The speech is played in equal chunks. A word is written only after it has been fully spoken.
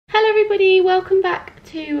everybody, welcome back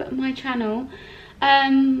to my channel.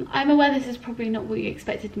 I'm aware this is probably not what you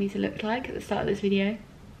expected me to look like at the start of this video,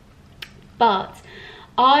 but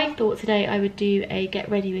I thought today I would do a get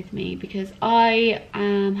ready with me because I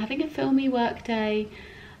am having a filmy work day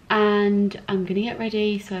and I'm gonna get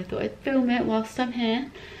ready, so I thought I'd film it whilst I'm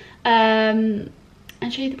here and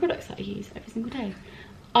show you the products that I use every single day.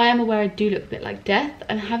 I am aware I do look a bit like death.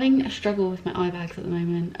 I'm having a struggle with my eye bags at the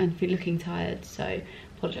moment and feel looking tired, so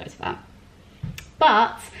apologise for that.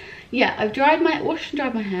 But yeah, I've washed and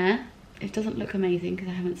dried my hair. It doesn't look amazing because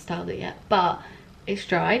I haven't styled it yet, but it's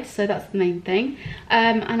dried, so that's the main thing.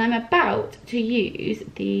 And I'm about to use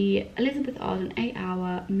the Elizabeth Arden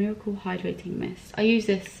 8-Hour Miracle Hydrating Mist. I use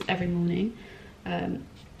this every morning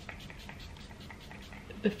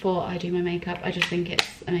before I do my makeup. I just think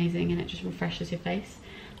it's amazing and it just refreshes your face.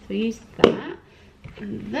 So I use that,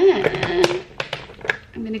 and then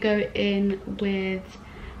I'm going to go in with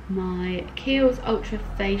my Kiehl's Ultra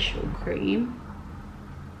Facial Cream.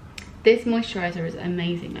 This moisturiser is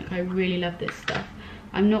amazing, like I really love this stuff.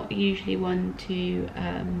 I'm not usually one to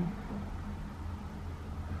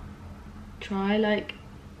try like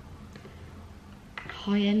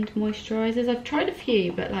high-end moisturisers. I've tried a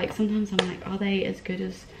few, but like sometimes I'm like, are they as good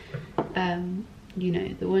as you know,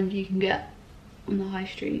 the ones you can get on the high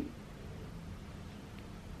street?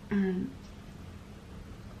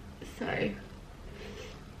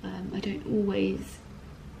 I don't always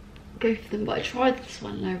go for them, but I tried this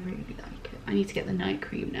one and I really like it. I need to get the night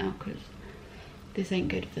cream now because this ain't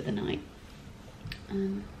good for the night.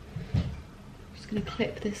 I'm just gonna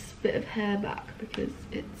clip this bit of hair back because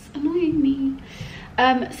it's annoying me.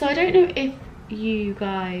 So I don't know if you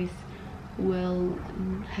guys will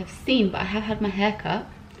have seen, but I have had my hair cut,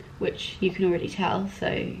 which you can already tell, so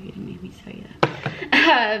you didn't need me to tell you that.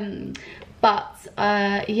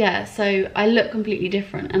 Yeah, so I look completely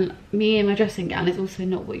different, and me in my dressing gown is also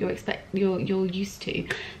not what you're used to.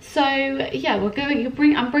 So yeah, I'm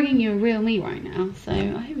bringing you a real me right now, so I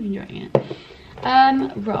hope you're enjoying it.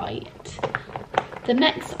 Right, the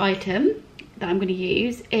next item that I'm going to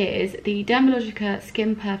use is the Dermalogica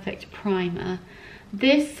Skin Perfect Primer.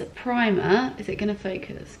 This primer, is it going to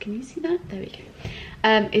focus? Can you see that? There we go.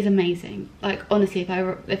 Is amazing. Like honestly,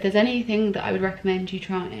 if there's anything that I would recommend you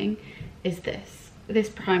trying, is this. This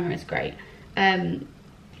primer is great.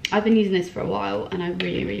 I've been using this for a while and I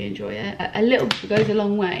really enjoy it. A little goes a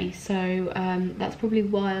long way, so that's probably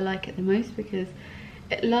why I like it the most, because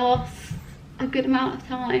it lasts a good amount of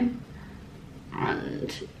time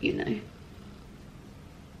and you know, you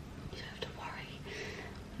don't have to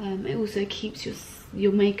worry. It also keeps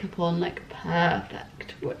your makeup on like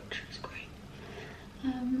perfect, which is great.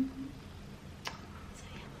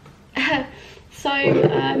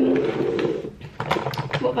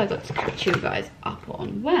 What have I got to catch you guys up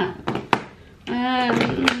on? Well,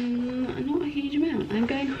 not a huge amount. I'm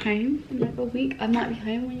going home in like a week. I might be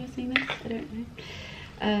home when you're seeing this, I don't know.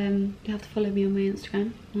 You have to follow me on my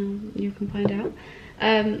Instagram, you can find out.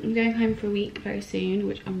 I'm going home for a week very soon,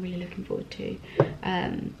 which I'm really looking forward to.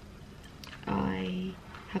 I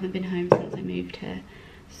haven't been home since I moved here,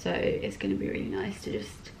 so it's going to be really nice to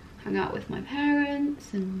just hang out with my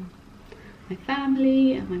parents and my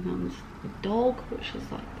family and my mum's dog, which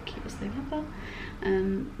is like the cutest thing ever.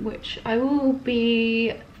 Which I will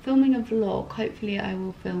be filming a vlog. Hopefully I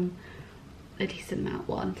will film a decent amount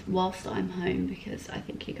whilst I'm home, because I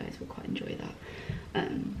think you guys will quite enjoy that.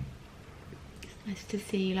 It's nice to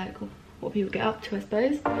see like what people get up to, I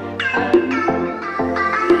suppose.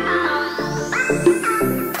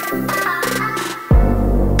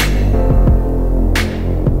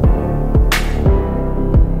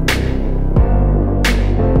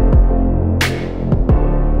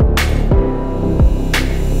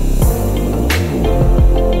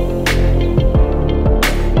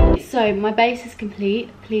 So my base is complete.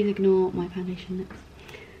 Please ignore my foundation lips.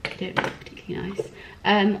 They don't look particularly nice.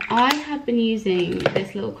 I have been using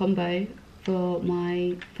this little combo for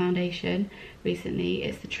my foundation recently.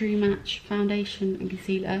 It's the True Match foundation and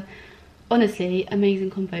concealer. Honestly, amazing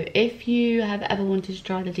combo. If you have ever wanted to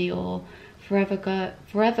try the Dior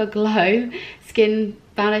Forever Glow Skin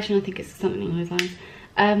Foundation, I think it's something along those lines.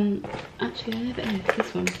 Actually, I have it here,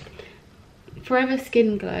 this one. Forever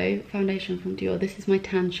Skin Glow foundation from Dior. This is my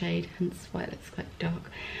tan shade, hence why it looks quite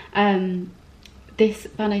dark. This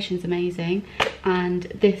foundation is amazing, and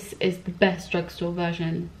this is the best drugstore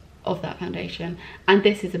version of that foundation, and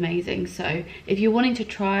this is amazing. So if you're wanting to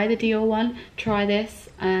try the Dior one, try this,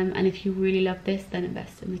 and if you really love this, then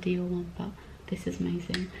invest in the Dior one, but this is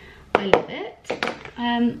amazing. I love it.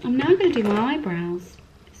 I'm now going to do my eyebrows.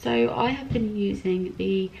 So I have been using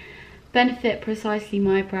the Benefit Precisely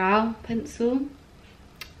My Brow Pencil.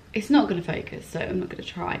 It's not going to focus, so I'm not going to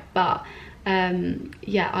try, but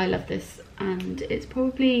yeah, I love this, and it's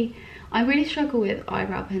probably, I really struggle with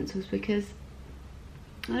eyebrow pencils because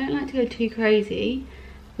I don't like to go too crazy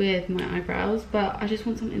with my eyebrows, but I just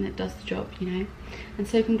want something that does the job, you know. And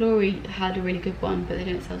Soap and Glory had a really good one, but they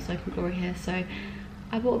don't sell Soap and Glory here, so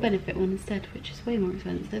I bought a Benefit one instead, which is way more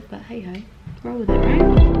expensive, but hey ho, roll with it, right?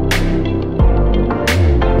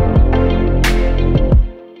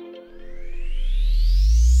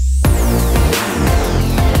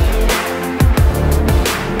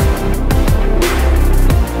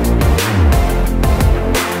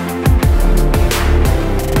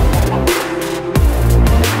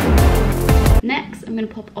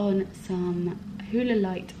 Pop on some Hoola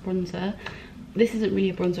Light bronzer. This isn't really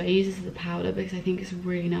a bronzer, I use this as a powder because I think it's a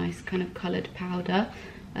really nice kind of coloured powder.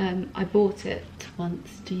 I bought it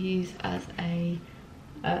once to use as a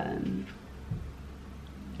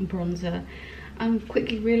bronzer and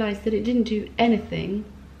quickly realised that it didn't do anything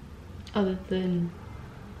other than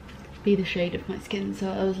be the shade of my skin, so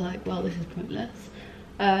I was like, well, this is pointless.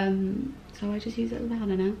 So I just use it as a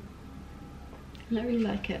powder now, and I really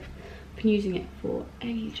like it. Been using it for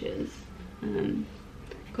ages. You've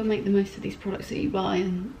got to make the most of these products that you buy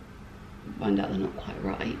and find out they're not quite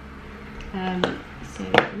right. So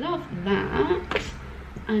love that.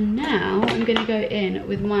 And now I'm going to go in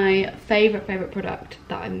with my favourite product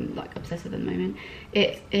that I'm like obsessed with at the moment.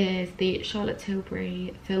 It is the Charlotte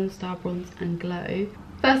Tilbury Film Star Bronze and Glow.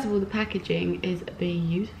 First of all, the packaging is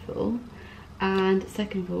beautiful, and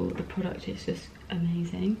second of all, the product is just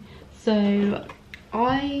amazing. So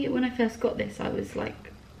when I first got this, I was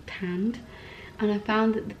like tanned, and I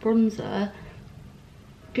found that the bronzer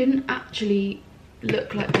didn't actually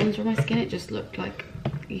look like bronzer on my skin, it just looked like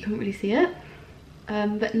you couldn't really see it.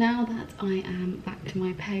 But now that I am back to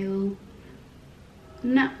my pale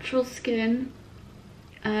natural skin,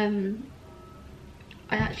 I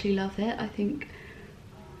actually love it. I think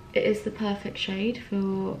it is the perfect shade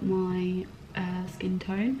for my skin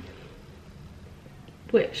tone,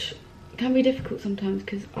 which can be difficult sometimes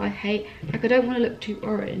because I hate, like, I don't want to look too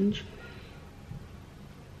orange,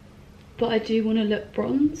 but I do want to look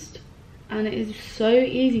bronzed, and it is so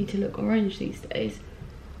easy to look orange these days.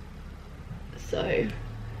 So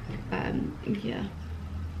yeah,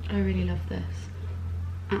 I really love this,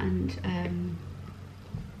 and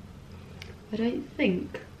I don't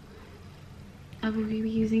think I will be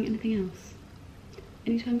using anything else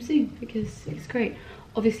anytime soon because it's great.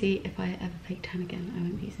 Obviously, if I ever fake tan again, I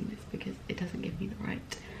won't be using this because it doesn't give me the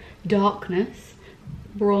right darkness,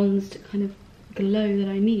 bronzed kind of glow that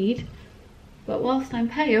I need. But whilst I'm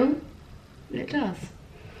pale, it does.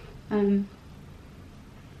 I'm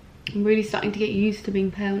really starting to get used to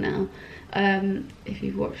being pale now. If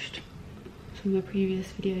you've watched some of my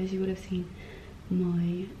previous videos, you would have seen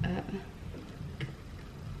my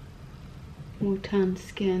more tanned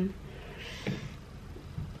skin.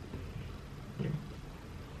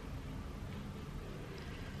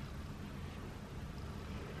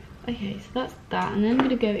 Okay, so that's that, and then I'm going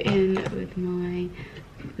to go in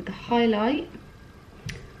with the highlight.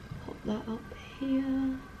 Pop that up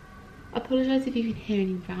here. I apologise if you can hear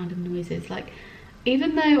any random noises. Like,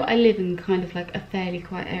 even though I live in kind of like a fairly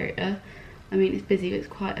quiet area, I mean it's busy but it's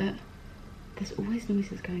quiet, there's always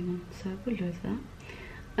noises going on, so I apologise for that.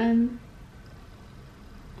 And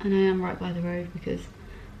I am right by the road because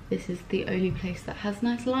this is the only place that has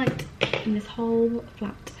nice light in this whole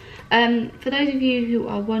flat. For those of you who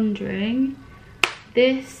are wondering,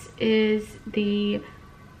 this is the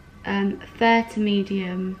fair to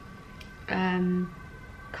medium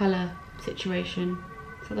colour situation.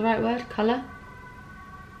 Is that the right word? Colour?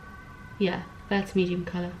 Yeah, fair to medium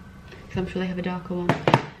colour, because I'm sure they have a darker one.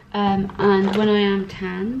 And when I am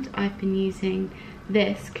tanned, I've been using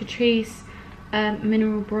this Catrice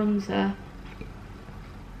mineral bronzer.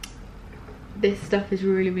 This stuff is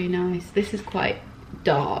really nice. This is quite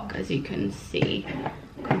dark, as you can see,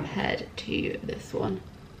 compared to this one.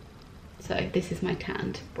 So this is my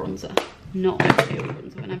tanned bronzer, not my pale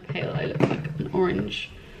bronzer. When I'm pale, I look like an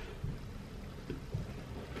orange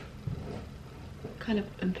kind of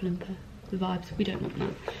Oompa Loompa vibes. We don't want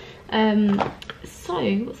that.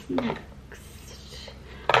 So what's next?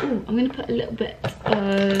 Oh, I'm going to put a little bit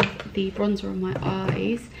of the bronzer on my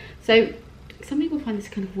eyes. So some people find this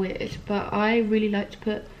kind of weird, but I really like to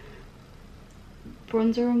put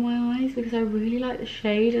bronzer on my eyes because I really like the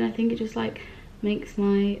shade, and I think it just like makes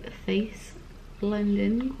my face blend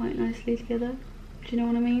in quite nicely together. Do you know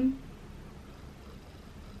what I mean?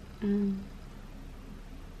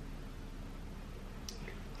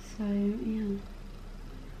 So yeah,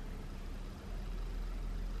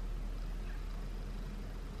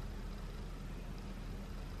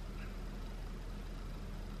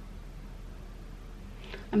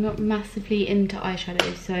 I'm not massively into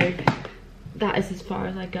eyeshadow, so that is as far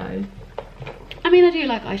as I go. I mean, I do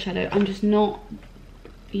like eyeshadow, I'm just not,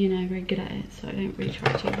 you know, very good at it, so I don't really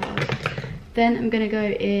try too hard. Then I'm gonna go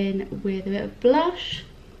in with a bit of blush.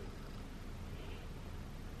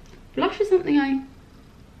 Blush is something I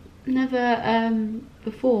never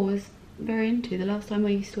before was very into. The last time I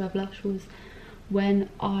used to wear blush was when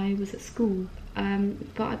I was at school,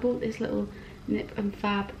 but I bought this little Nip and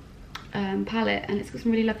Fab palette, and it's got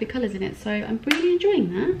some really lovely colours in it, so I'm really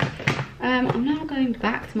enjoying that. I'm now going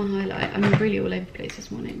back to my highlight. I'm really all over the place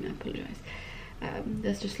this morning, I apologise.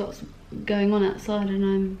 There's just lots going on outside and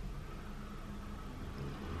I'm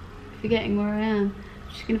forgetting where I am.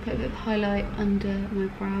 I'm just going to put a bit of highlight under my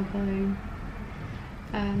brow bone.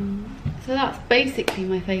 So that's basically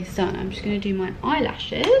my face done. I'm just going to do my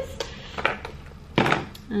eyelashes.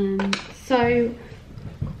 So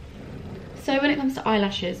when it comes to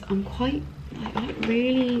eyelashes, I'm quite, like, I don't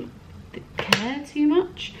really care too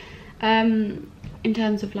much. In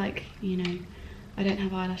terms of, like, you know, I don't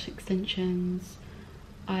have eyelash extensions.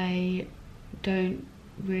 I don't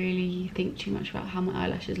really think too much about how my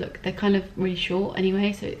eyelashes look. They're kind of really short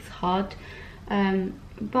anyway, so it's hard.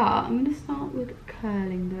 But I'm going to start with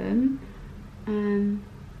curling them.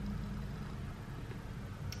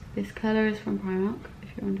 This colour is from Primark, if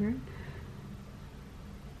you're wondering.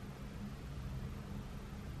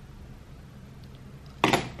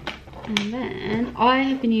 And then I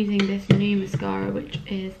have been using this new mascara, which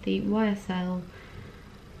is the YSL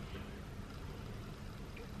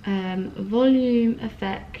Volume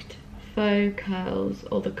Effect Faux Curls,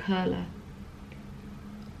 or the curler.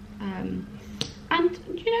 And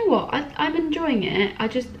you know what? I'm enjoying it. I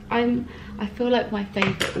feel like my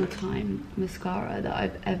favourite all-time mascara that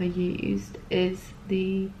I've ever used is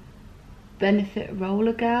the Benefit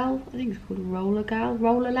Roller Gal. I think it's called Roller Gal,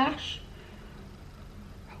 Roller Lash.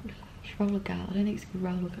 Roller Gal. I don't think it's called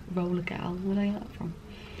Roller Gal. Where did I get that from?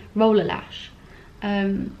 Roller Lash.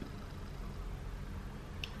 Oh,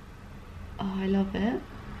 I love it.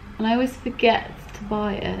 And I always forget to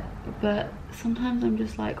buy it, but sometimes I'm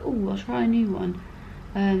just like, oh, I'll try a new one.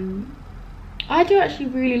 I do actually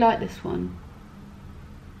really like this one.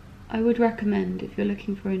 I would recommend, if you're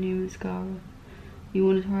looking for a new mascara, you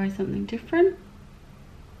want to try something different,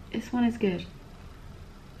 this one is good.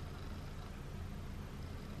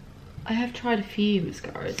 I have tried a few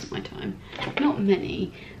mascaras in my time, not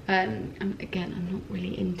many. Again, I'm not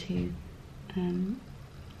really into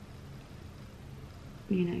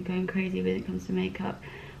you know, going crazy when it comes to makeup,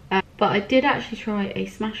 but I did actually try a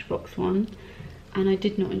Smashbox one and I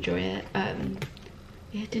did not enjoy it.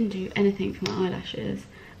 Yeah, it didn't do anything for my eyelashes,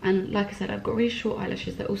 and like I said, I've got really short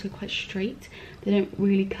eyelashes. They're also quite straight, they don't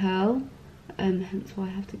really curl, hence why I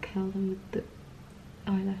have to curl them with the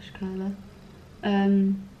eyelash curler.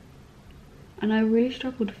 And I really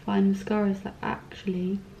struggle to find mascaras that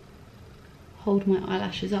actually hold my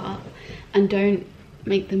eyelashes up and don't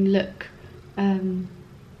make them look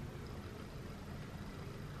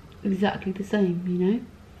exactly the same, you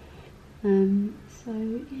know. So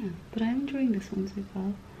yeah, but I'm enjoying this one so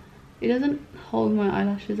far. It doesn't hold my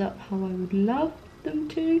eyelashes up how I would love them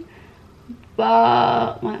to,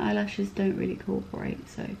 but my eyelashes don't really cooperate,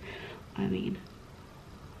 so I mean,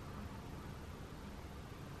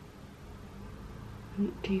 I'm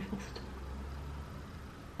not too fussed.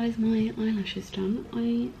 That is my eyelashes done.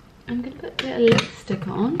 I'm gonna put a bit of lipstick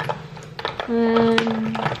on.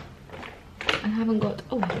 I haven't got,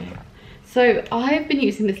 oh okay. So I have been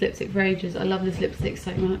using this lipstick for ages. I love this lipstick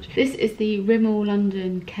so much. This is the Rimmel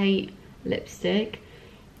London Kate lipstick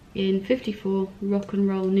in 54 Rock and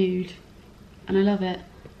Roll Nude, and I love it.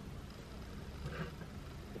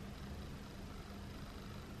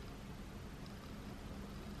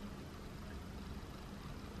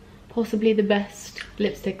 Possibly the best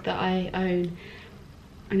lipstick that I own.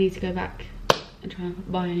 I need to go back and try and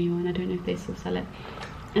buy a new one. I don't know if they still sell it.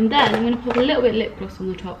 And then I'm going to put a little bit of lip gloss on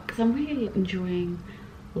the top, because I'm really enjoying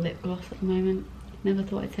lip gloss at the moment. Never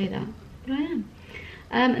thought I'd say that, but I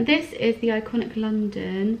am. This is the Iconic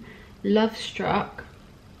London Love Struck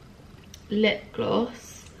lip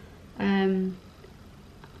gloss. And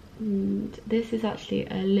this is actually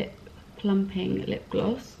a lip plumping lip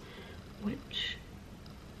gloss, which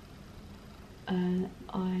I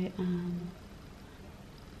am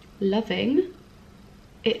loving.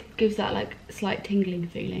 It gives that like slight tingling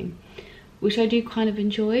feeling, which I do kind of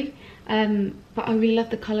enjoy, but I really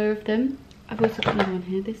love the colour of them. I've also got another one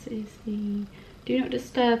here. This is the Do Not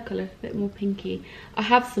Disturb colour, a bit more pinky. I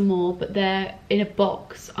have some more, but they're in a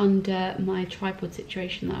box under my tripod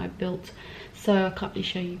situation that I built, so I can't really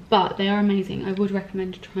show you. But they are amazing. I would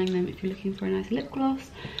recommend trying them if you're looking for a nice lip gloss,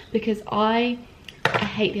 because I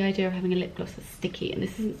hate the idea of having a lip gloss that's sticky, and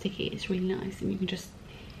this isn't sticky. It's really nice, and you can just,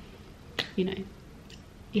 you know,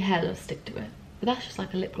 your hair will stick to it. But that's just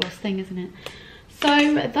like a lip gloss thing, isn't it?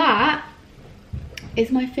 So that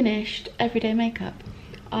is my finished everyday makeup.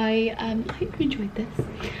 I hope you enjoyed this.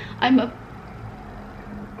 I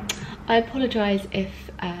apologise if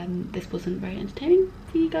this wasn't very entertaining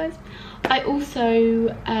for you guys. I also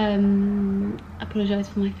apologise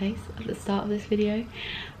for my face at the start of this video,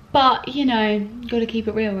 but you know, gotta keep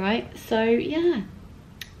it real, right? So yeah,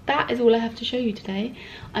 that is all I have to show you today.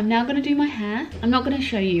 I'm now gonna do my hair. I'm not gonna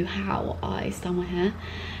show you how I style my hair,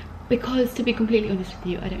 because to be completely honest with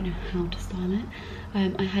you, I don't know how to style it.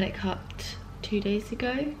 I had it cut 2 days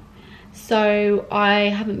ago, so I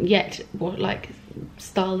haven't yet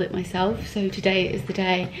styled it myself. So today is the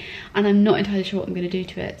day, and I'm not entirely sure what I'm going to do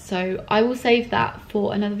to it, so I will save that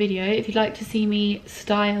for another video. If you'd like to see me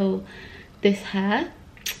style this hair,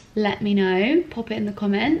 let me know, pop it in the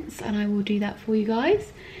comments, and I will do that for you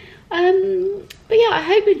guys. But yeah, I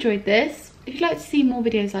hope you enjoyed this. If you'd like to see more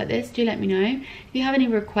videos like this, do let me know. If you have any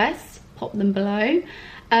requests, pop them below.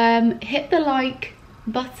 Hit the like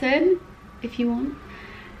button if you want.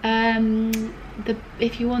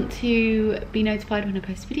 If you want to be notified when I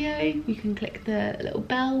post a video, you can click the little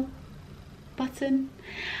bell button.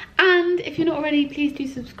 And if you're not already, please do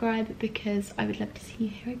subscribe, because I would love to see you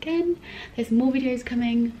here again. There's more videos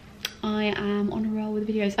coming. I am on a roll with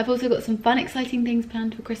videos. I've also got some fun, exciting things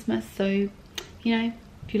planned for Christmas, so you know,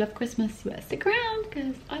 if you love Christmas, you better stick around,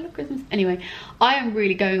 because I love Christmas. Anyway, I am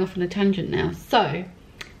really going off on a tangent now, so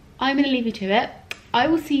I'm going to leave you to it. I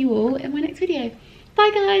will see you all in my next video.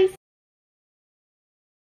 Bye guys!